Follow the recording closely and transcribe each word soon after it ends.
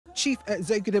Chief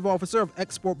Executive Officer of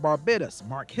Export Barbados,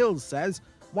 Mark Hills, says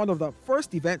one of the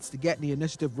first events to get the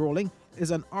initiative rolling is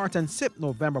an Art and Sip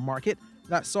November market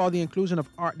that saw the inclusion of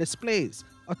art displays,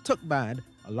 a tuk band,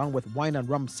 along with wine and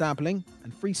rum sampling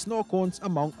and free snow cones,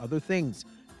 among other things.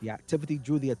 The activity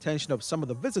drew the attention of some of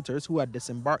the visitors who had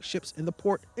disembarked ships in the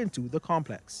port into the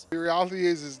complex. The reality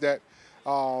is that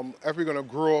if you're going to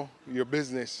grow your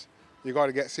business, you got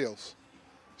to get sales.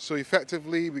 So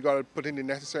effectively, we got to put in the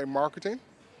necessary marketing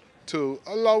to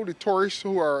allow the tourists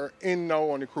who are in now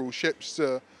on the cruise ships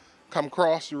to come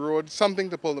across the road, something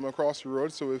to pull them across the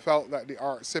road. So we felt that the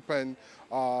art sipping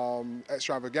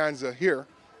extravaganza here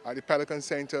at the Pelican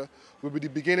Centre would be the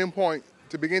beginning point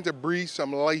to begin to breathe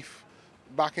some life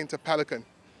back into Pelican.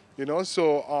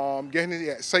 So getting the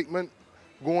excitement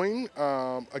going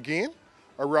again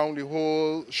around the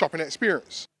whole shopping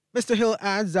experience. Mr. Hill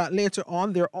adds that later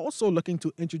on they're also looking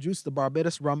to introduce the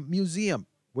Barbados Rum Museum,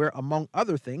 where, among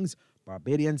other things,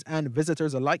 Barbadians and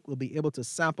visitors alike will be able to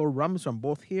sample rums from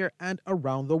both here and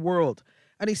around the world.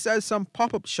 And he says some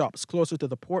pop-up shops closer to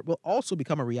the port will also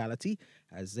become a reality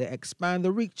as they expand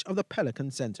the reach of the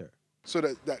Pelican Centre. So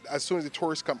that as soon as the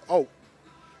tourists come out,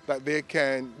 that they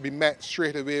can be met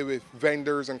straight away with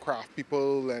vendors and craft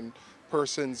people and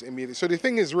persons immediately. So the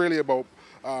thing is really about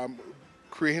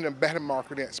creating a better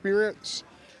marketing experience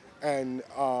and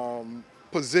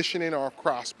positioning our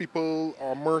craftspeople,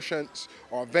 our merchants,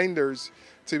 our vendors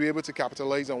to be able to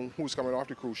capitalize on who's coming off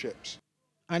the cruise ships.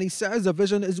 And he says the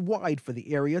vision is wide for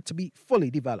the area to be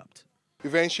fully developed.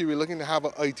 Eventually, we're looking to have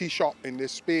an IT shop in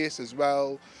this space as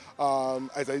well.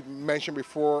 As I mentioned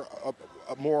before,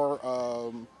 a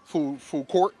more food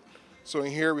court. So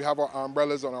in here we have our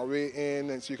umbrellas on our way in,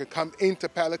 and so you can come into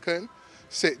Pelican,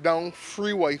 sit down,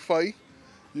 free Wi-Fi.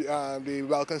 The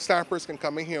welcome staffers can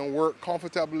come in here and work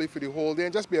comfortably for the whole day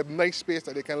and just be a nice space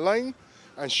that they can line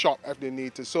and shop if they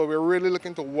need to. So we're really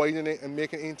looking to widen it and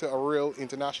make it into a real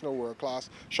international world-class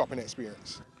shopping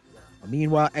experience.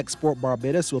 Meanwhile, Export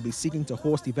Barbados will be seeking to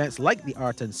host events like the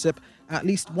Art and Sip at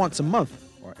least once a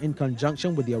month or in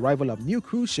conjunction with the arrival of new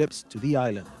cruise ships to the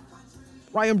island.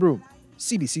 Broome,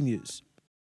 CBC News.